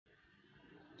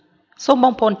សូមប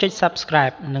ងប្អូនចុច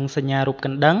Subscribe និងសញ្ញារូបក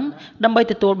ណ្ដឹងដើម្បី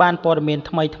ទទួលបានព័ត៌មាន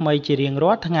ថ្មីៗជារៀង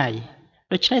រាល់ថ្ងៃ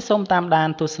ដូច្នេះសូមតាមដាន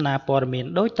ទស្សនាព័ត៌មាន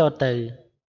ដូចតទៅ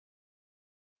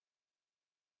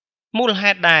មូល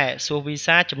ហេតុដែលសួរវី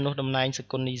សាជំនួសតំណែងស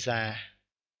កុននីសា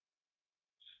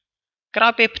ក្រោ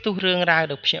យពេលផ្ទុះរឿងរ៉ាវ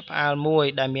ដ៏ភ្ញាក់ផ្អើលមួយ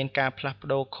ដែលមានការផ្លាស់ប្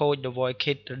ដូរខូច The Voice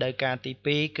Kids រដូវកាលទី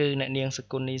2គឺអ្នកនាងស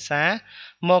កុននីសា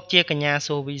មកជាកញ្ញា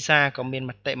សួរវីសាក៏មាន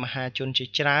មតិមហាជនជា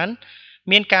ច្រើន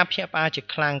មានការភ្ញាក់ផ្អើលជា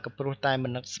ខ្លាំងក៏ព្រោះតែមិ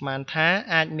ននឹកស្មានថា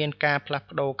អាចមានការផ្លាស់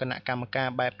ប្ដូរគណៈកម្មការ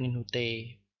បែបនេះនោះទេ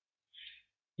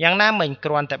យ៉ាងណាមិញ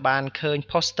គ្រាន់តែបានឃើញ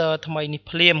poster ថ្មីនេះ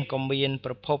ភ្លាមក៏មាន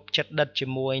ប្រភពចិត្តដិតជា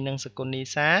មួយនឹងសកុននី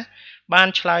សាបាន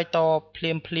ឆ្លើយតបភ្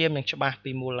លាមយ៉ាងច្បាស់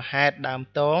ពីមូលហេតុដើម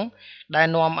តងដែល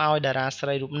នាំឲ្យតារាស្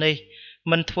រីរូបនេះ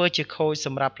មិនធ្វើជាខូចស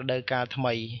ម្រាប់រដូវកាលថ្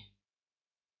មី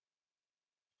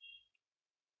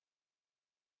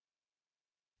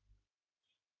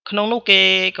ក្នុងនោះគេ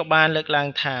ក៏បានលើកឡើង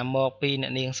ថាមកពីអ្ន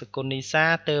កនាងសកុននីសា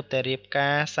ទើបតែរៀបកា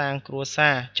រសាងគ្រួសា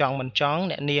រចង់មិនចង់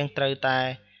អ្នកនាងត្រូវតែ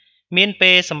មាន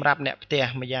ពេលសម្រាប់អ្នកផ្ទះ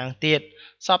ម្យ៉ាងទៀត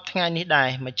សពថ្ងៃនេះដែរ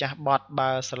ម្ចាស់បទបើ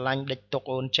ស្រឡាញ់ដេចទុក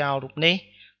អូនចោលរូបនេះ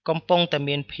កំពុងតែ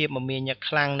មានភាពមមាញឹក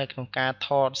ខ្លាំងនៅក្នុងការថ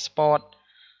ត sport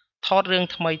ថតរឿង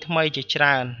ថ្មីជាច្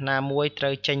រើនណាមួយត្រូ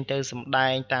វចេញទៅសម្ដែ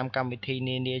ងតាមកម្មវិធី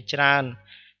នានាច្រើន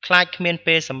ខ្លាចគ្មាន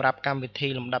ពេលសម្រាប់កម្មវិធី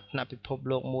លំដាប់ថ្នាក់ពិភព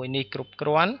លោកមួយនេះគ្រប់គ្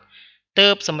រាន់ទើ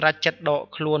បសម្រាប់ចិត្តដក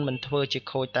ខ្លួនមិនធ្វើជា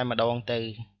ខូចតែម្ដងទៅ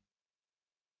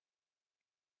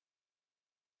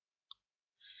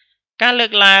ការលើ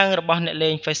កឡើងរបស់អ្នកលេ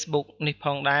ង Facebook នេះផ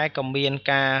ងដែរក៏មាន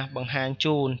ការបង្ហាញ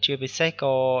ជូនជាពិសេស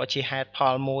ក៏ជាហេតុផ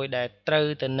លមួយដែលត្រូវ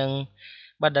ទៅនឹង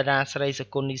បដិរាស្រីស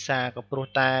កុននីសាក៏ព្រោះ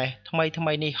តែថ្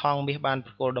មីនេះហងមាសបាន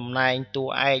ប្រគល់តំណែងតួ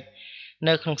ឯក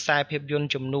នៅក្នុងខ្សែភាពយន្ត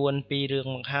ចំនួន2រឿង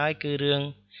មកហើយគឺរឿង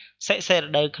សិរ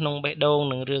ដូវក្នុងបេះដូង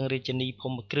និងរឿងរាជិនីភូ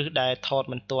មិគ្រឹះដែលថត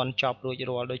មិនទាន់ចប់រួច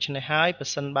រាល់ដូច្នេះហើយប្រ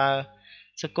សិនបើ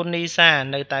សកុននីសា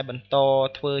នៅតែបន្ត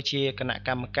ធ្វើជាគណៈក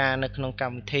ម្មការនៅក្នុងក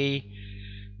ម្មវិធី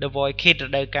The Voice Kids រ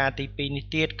ដូវកាលទី2នេះ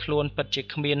ទៀតខ្លួនពិតជា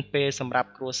គ្មានពេលសម្រាប់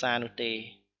គ្រួសារនោះទេ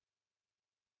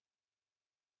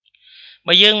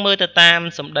បើយើងមើលទៅតាម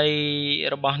សម្ដី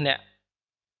របស់អ្នក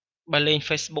បើលេង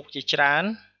Facebook ជាច្រើន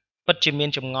ពិតជាមាន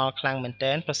ចម្ងល់ខ្លាំងមែន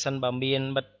ទែនប្រសិនបើ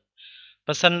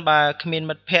គ្មាន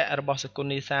មិត្តភ័ក្តិរបស់សកុន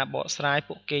នីសាបកស្រាយ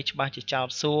ពួកគេច្បាស់ជាចោទ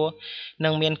សួរនិ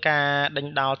ងមានការដេញ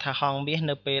ដោលថាហងមាស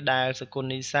នៅពេលដែលសកុន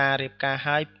នីសារៀបការ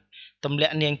ហើយទម្លា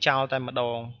ក់នាងចោលតែម្ដ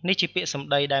ងនេះជាពាក្យសម្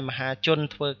ដីដែលមហាជន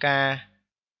ធ្វើការ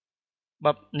ប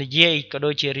បនិយាយក៏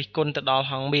ដូចជារិះគន់ទៅដល់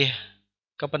ហងមាស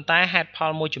ក៏ប៉ុន្តែហេតុផ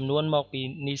លមួយចំនួនមកពី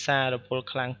នីសារពល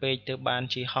ខ្លាំងពេកទើបបាន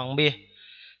ជាហងមាស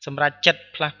សម្រាប់ចិត្ត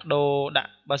ផ្លាស់ប្ដូរដា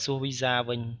ក់បាសួរវីសា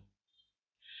វិញ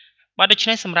បាទដូច្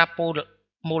នេះសម្រាប់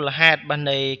មូលហេតុ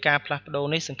នៃការផ្លាស់ប្ដូរ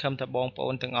នេះសង្ឃឹមថាបងប្អូ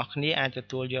នទាំងអស់គ្នាអាចទ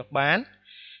ទួលយកបាន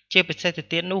ជាពិសេសទៅ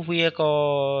ទៀតនោះវាក៏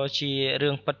ជារឿ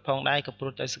ងពិតផងដែរក៏ព្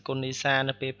រោះតែសកុននីសា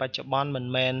នៅពេលបច្ចុប្បន្នមិន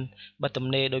មែនបទំ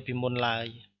នេរដូចពីមុនឡើយ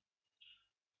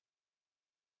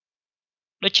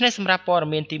ដូច្នេះសម្រាប់ព័ត៌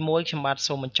មានទី1ខ្ញុំបាទ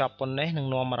សូមបញ្ចប់ប៉ុណ្ណេះនឹង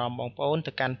នាំអារម្មណ៍បងប្អូន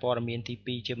ទៅកាន់ព័ត៌មានទី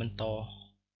2ជាបន្ត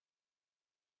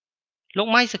លោក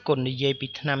ម៉ៃសកុននិយាយពី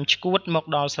ឆ្នាំឈួតមក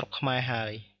ដល់ស្រុកខ្មែរហើ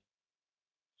យ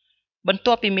បន្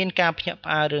ទាប់ពីមានការភ្ញាក់ផ្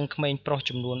អើលរឿងក្មេងប្រុស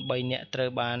ចំនួន3នាក់ត្រូវ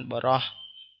បានបរោះ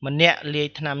ម្នាក់លាយ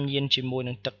ថ្នាំញៀនជាមួយ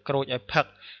នឹងទឹកក្រូចឲ្យផឹក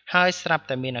ហើយស្រាប់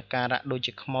តែមានអាការៈដូច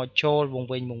ជាខ្មោចចូលវង្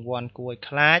វេងវង្វាន់គួរឲ្យ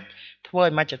ខ្លាចធ្វើឲ្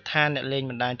យមជ្ឈដ្ឋានអ្នកលេង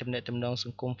បណ្ដាញទំនាក់ទំនងស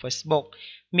ង្គម Facebook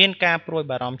មានការព្រួយ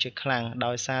បារម្ភជាខ្លាំង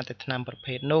ដោយសារតែថ្នាំប្រ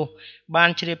ភេទនោះបាន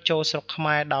ជ្រាបចូលស្រុកខ្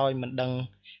មែរដោយមិនដឹង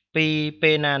ពី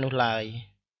ពេលណានោះឡើយ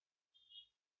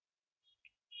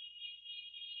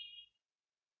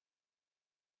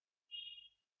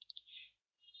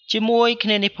ជាមួយគ្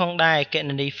នានេះផងដែរគ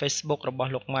ណនី Facebook រប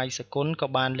ស់លោកម៉ៃសកុនក៏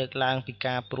បានលើកឡើងពី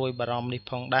ការព្រួយបារម្ភនេះ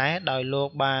ផងដែរដោយលោក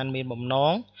បានមានបំណ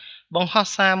ងបង្ហោះ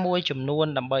សារមួយចំនួន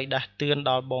ដើម្បីដាស់តឿន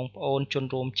ដល់បងប្អូនជន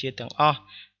រួមជាតិទាំងអស់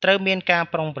ត្រូវមានការ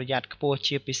ប្រុងប្រយ័ត្នខ្ពស់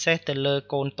ជាពិសេសទៅលើ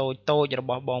កូនតូចរ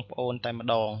បស់បងប្អូនតែម្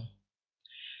ដង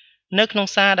នៅក្នុង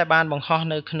សារដែលបានបង្ហោះ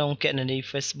នៅក្នុងគណនី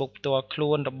Facebook ផ្ទាល់ខ្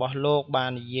លួនរបស់លោកបា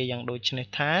ននិយាយយ៉ាងដូចនេះ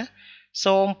ថា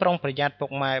សូមប្រុងប្រយ័ត្នពុក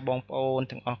ម៉ែបងប្អូន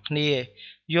ទាំងអស់គ្នា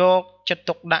យកចិត្ត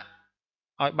ទុកដាក់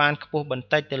ឲ្យបានខ្ពស់បន្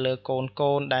តិចទៅលើកូ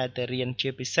នដែលទៅរៀនជា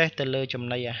ពិសេសទៅលើចំ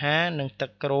ណីអាហារនិងទឹក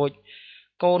ក្រូច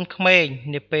កូនក្មេង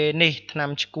នាពេលនេះថ្នាំ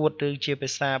ឈួតឬជាភា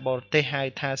សាបរទេសហៅ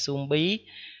ថាស៊ូមប៊ី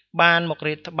បានមក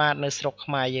រាតត្បាតនៅស្រុក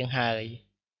ខ្មែរយើងហើយ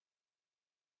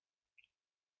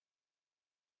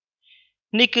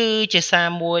នេះគឺជាសារ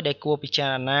មួយដែលគួរពិចា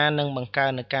រណានិងបង្កើ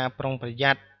ននូវការប្រុងប្រ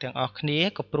យ័ត្នទាំងអស់គ្នា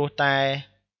ក៏ព្រោះតែ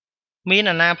មានតែ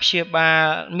អាណាព្យា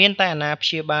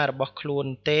បាលរបស់ខ្លួន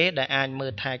ទេដែលអាចមើ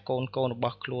លថែកូនរប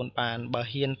ស់ខ្លួនបានបើ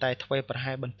ហ៊ានតែធ្វេសប្រ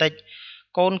ហែសបន្តិច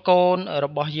កូនរ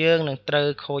បស់យើងនឹងត្រូវ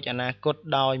ខូចអនាគត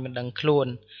ដោយមិនដឹងខ្លួន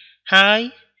ហើយ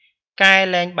កែ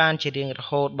លែងបានជារៀងរ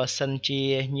ហូតបើសិនជា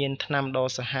ញៀនថ្នាំដ៏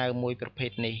សាហាវមួយប្រភេ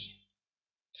ទនេះ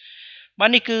បាទ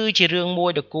នេះគឺជារឿងមួ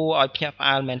យដ៏គួរឲ្យភ្ញាក់ផ្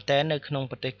អើលមែនទែននៅក្នុង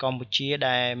ប្រទេសកម្ពុជា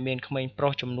ដែលមានក្មេងប្រុ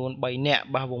សចំនួន3នាក់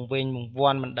បះវង្វេងវង្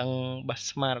វាន់មិនដឹងបះ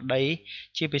ស្មារតី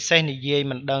ជាពិសេសនិយាយ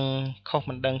មិនដឹងខុស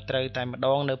មិនដឹងត្រូវតែម្ដ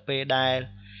ងនៅពេលដែល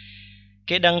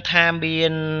គេដឹងថាមា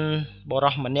នបរិ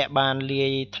សម្នាក់បានលា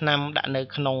យថ្នាំដាក់នៅ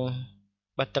ក្នុង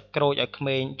បាទឹកក្រូចឲ្យក្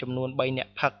មេងចំនួន3នា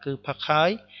ក់ផឹកគឺផឹកហើ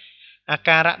យអា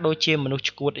ការៈដូចជាមនុស្ស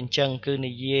ឈួតអញ្ចឹងគឺ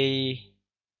និយាយ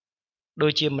ដូ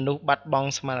ចជាមនុស្សបាត់បង់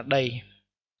ស្មារតី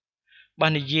បា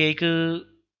ទនិយាយគឺ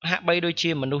ហាក់បីដូច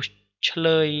ជាមនុស្សឆ្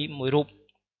លើយមួយរូប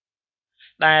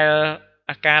ដែល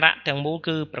អាការៈទាំងមូល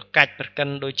គឺប្រកាច់ប្រកិន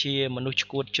ដូចជាមនុស្ស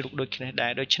ឈួតជ្រុកដូចគ្នាដែ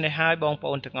រដូច្នេះហើយបងប្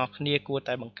អូនទាំងអស់គ្នាគួរ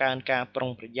តែបង្កើនការប្រុង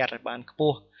ប្រយ័ត្នឲ្យបានខ្ព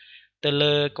ស់ទៅ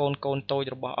លើកូនតូច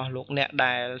របស់អស់លោកអ្នក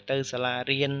ដែលទៅសាលា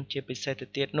រៀនជាពិសេសទៅ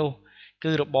ទៀតនោះ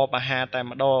គឺរបបអាហារតែ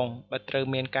ម្ដងបើត្រូវ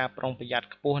មានការប្រុងប្រយ័ត្ន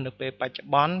ខ្ពស់នៅពេលបច្ចុ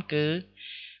ប្បន្នគឺ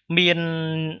មាន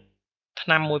ថ្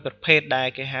នាំមួយប្រភេទដែល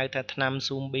គេហៅថាថ្នាំ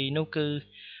ស៊ូមប៊ីនោះគឺ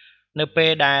នៅពេ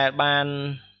លដែលបាន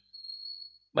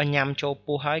បើញ៉ាំចូល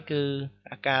ពោះហើយគឺ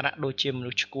អាការៈដូចជាមនុ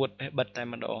ស្សឈួតបិទតែ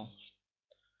ម្ដង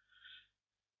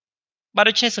បាទ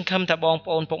ដូច្នេះសង្ឃឹមថាបង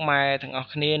ប្អូនពុកម៉ែទាំងអស់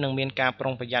គ្នានឹងមានការប្រុ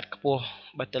ងប្រយ័ត្នខ្ពស់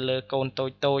បើទៅលើកូន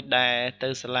តូចដែលទៅ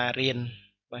សាលារៀន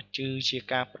បាទគឺជា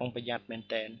ការប្រុងប្រយ័ត្នមែន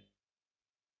ទែន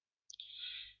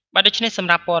បាទដូច្នេះស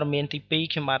ម្រាប់ព័ត៌មានទី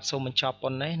2ខ្ញុំបាទសូមបញ្ចប់ប៉ុ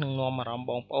ណ្ណេះនឹងនាំអារម្មណ៍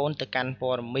បងប្អូនទៅកាន់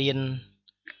ព័ត៌មាន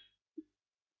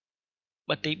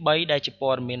ទី3ដែលជា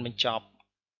ព័ត៌មានបញ្ចប់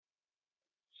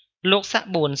លោកសាក់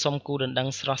4សុំគូដណ្ដឹង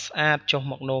ស្រស់ស្អាតចុះ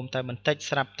មកនោមតែបន្តិច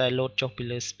ស្រាប់តែលោតចុះពី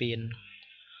លើស្ពាន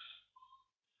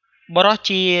បរិស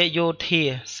ជាយោធា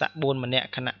សាក់4ម្នាក់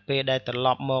ខណៈពេលដែលត្រឡ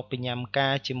ប់មកពីញ៉ាំកា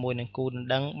រជាមួយនឹងគូដណ្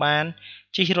ដឹងបាន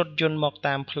ជិះរថយន្តមក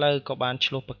តាមផ្លូវក៏បាន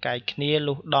ឆ្លោះប្រកែកគ្នា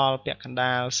លុះដល់ពាក់កណ្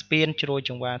ដាលស្ពានជ្រោយ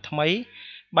ចង្វាថ្មី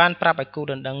បានប្រាប់ឲ្យគូ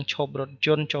ដណ្ដឹងឈប់រថយ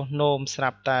ន្តចុះនោមស្រា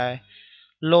ប់តែ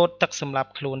លោតទឹកសម្លា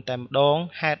ប់ខ្លួនតែម្ដង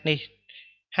ហេ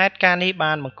តុការណ៍នេះ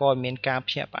បានបង្កឲ្យមានការ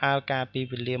ភ្ញាក់ផ្អើលកាលពី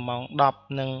វេលាម៉ោង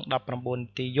 10:19 នា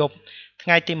ទីយប់ថ្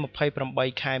ងៃទី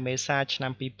28 ខែមេសាឆ្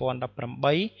នាំ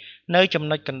2018នៅចំ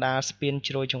ណុចកណ្ដាលស្ពាន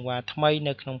ជ្រោយចង្វាថ្មី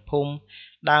នៅក្នុងភូមិ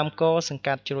ដើមគរសង្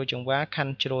កាត់ជ្រោយចង្វាខ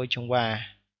ណ្ឌជ្រោយចង្វា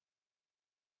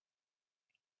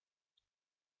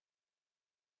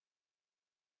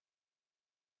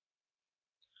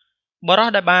បរិស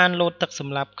ដែលបានលោតទឹកស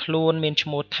ម្លាប់ខ្លួនមានឈ្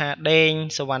មោះថាដេង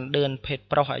សវណ្ណឌឿនភេទ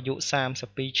ប្រុសអាយុ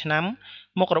32ឆ្នាំ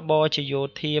មុខរបរជាយោ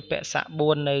ធាពាក់សាក់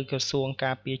4នៅក្រសួង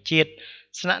ការពារជាតិ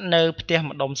ស្នាក់នៅផ្ទះ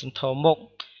ម្ដុំសន្ធរមុខ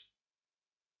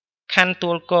ខណ្ឌ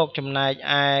ទួលគោកចំណែក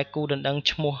ឯគូដណ្ដឹង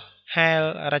ឈ្មោះហែល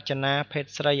រចនាភេទ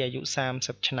ស្រីអាយុ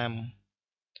30ឆ្នាំ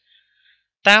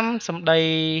តាមសម្ដី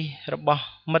របស់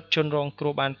មិត្តជនរងគ្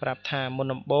រោះបានប្រាប់ថាមុន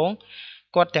ដំបូង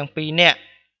គាត់ទាំងពីរនាក់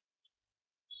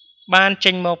បាន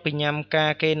ចេញមកពីញ៉ាំកា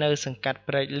រគេនៅសង្កាត់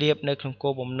ព្រែកលៀបនៅក្នុងគោ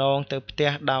លបំណងទៅផ្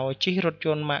ទះដោយជិះរថយ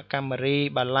ន្តម៉ាកកាមេរី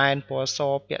បាឡែនពណ៌ស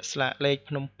ពាក់ស្លាកលេខ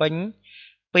ភ្នំពេញ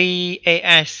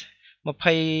 2AS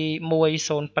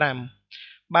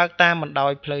 2105បើកតាមបណ្ដោ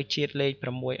យផ្លូវជាតិលេខ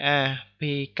 6A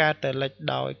ពីកើតទៅលិច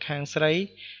ដោយខាងស្រី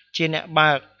ជាអ្នក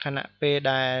បើកខណៈពេល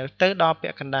ដែលទៅដល់ពា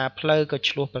ក់កណ្ដាលផ្លូវក៏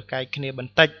ឆ្លោះប្រកែកគ្នាប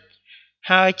ន្តិច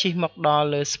ហើយជិះមកដល់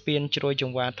លើស្ពានជ្រោយច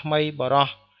ង្វាថ្មីបរោះ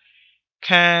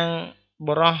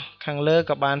ខាងលើ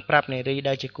ក៏បានប្រាប់នារី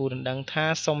ដែលជាគូដណ្ដឹងថា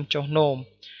សុំចុះនោម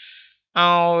ឲ្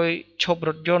យឈប់រ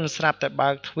ថយន្តស្រាប់តែបើ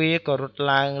កទ្វារក៏រត់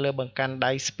ឡើងលើបង្កាន់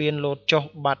ដៃស្ពានលោតចុះ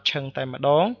បាត់ឈឹងតែម្ដ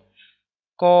ង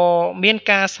ក៏មាន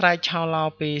ការស្រែកឆោឡោ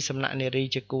ពីសំណាក់នារី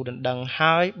ជាគូដណ្ដឹង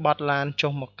ហើយបត់ឡាន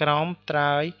ចុះមកក្រោមត្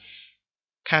រើយ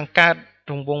ខាងកើត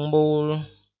រង្វង់មូល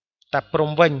តាព្រំ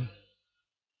វិញ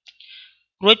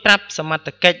រួចប្រាប់សមត្ថ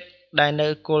កិច្ចដែលនៅ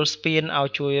គល់ស្ពានឲ្យ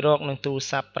ជួយរកនឹងទូរ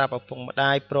ស័ព្ទប្រាប់ឪពុកម្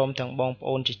ដាយព្រមទាំងបងប្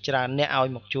អូនជាច្រើនអ្នកឲ្យ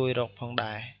មកជួយរកផង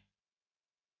ដែរ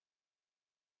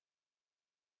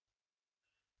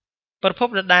ប្រពន្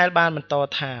ធដដែលបានបន្ត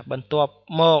ថាបន្ទាប់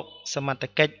មកសមត្ថ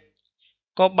កិច្ច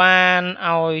ក៏បាន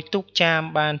ឲ្យទូកចាម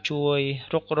បានជួយ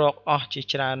រុករកអស់ជា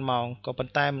ច្រើនម៉ោងក៏ប៉ុ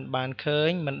ន្តែមិនបានឃើញ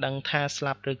មិនដឹងថាស្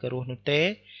លាប់ឬក៏រស់នោះទេ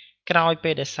ក្រោយ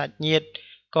ពេលដែលសាច់ញាតិ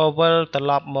ក៏វិលត្រ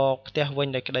ឡប់មកផ្ទះវិញ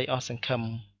ដោយក្តីអស់សង្ឃឹម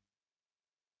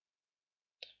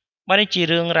បាទនេះជា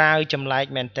រឿងរ៉ាវចម្លែក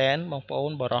មែនតើបងប្អូ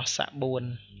នបរោះសាក់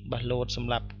4បាទលោតស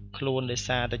ម្រាប់ខ្លួនដោយ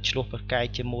សារតែឆ្លោះប្រកែក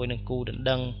ជាមួយនឹងគូដណ្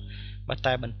ដឹងបាទ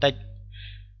តែបន្តិច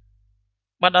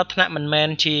បាទដល់ថ្នាក់មិនមែន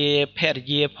ជាភរិ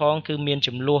យាផងគឺមាន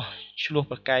ចំនួនឆ្លោះ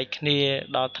ប្រកែកគ្នា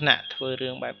ដល់ថ្នាក់ធ្វើរឿ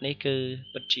ងបែបនេះគឺ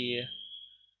ពិតជា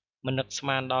មិននឹកស្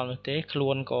មានដល់នោះទេខ្លួ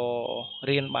នក៏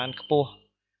រៀនបានខ្ពស់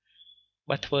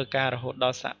បាទធ្វើការរហូតដ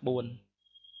ល់សាក់4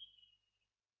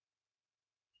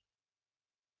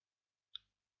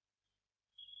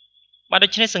បាទដូ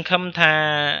ច្នេះសង្ឃឹមថា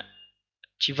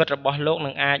ជីវិតរបស់លោកនឹ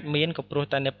ងអាចមានក៏ព្រោះ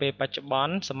តែនៅពេលបច្ចុប្ប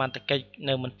ន្នសមត្ថកិច្ច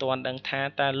នៅមិនទាន់ដឹងថា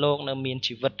តើលោកនៅមាន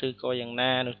ជីវិតឬក៏យ៉ាង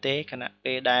ណានោះទេខណៈ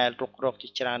ពេលដែលរុករកជា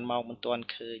ច្រើនមកមិនទាន់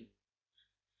ឃើញ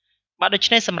បាទដូ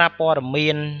ច្នេះសម្រាប់ព័ត៌មា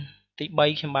នទី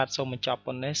3ខ្ញុំបាទសូមបញ្ចប់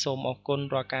ប៉ុណ្ណេះសូមអរគុណ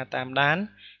រាល់ការតាមដាន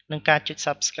និងការចុច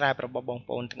Subscribe របស់បង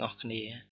ប្អូនទាំងអស់គ្នា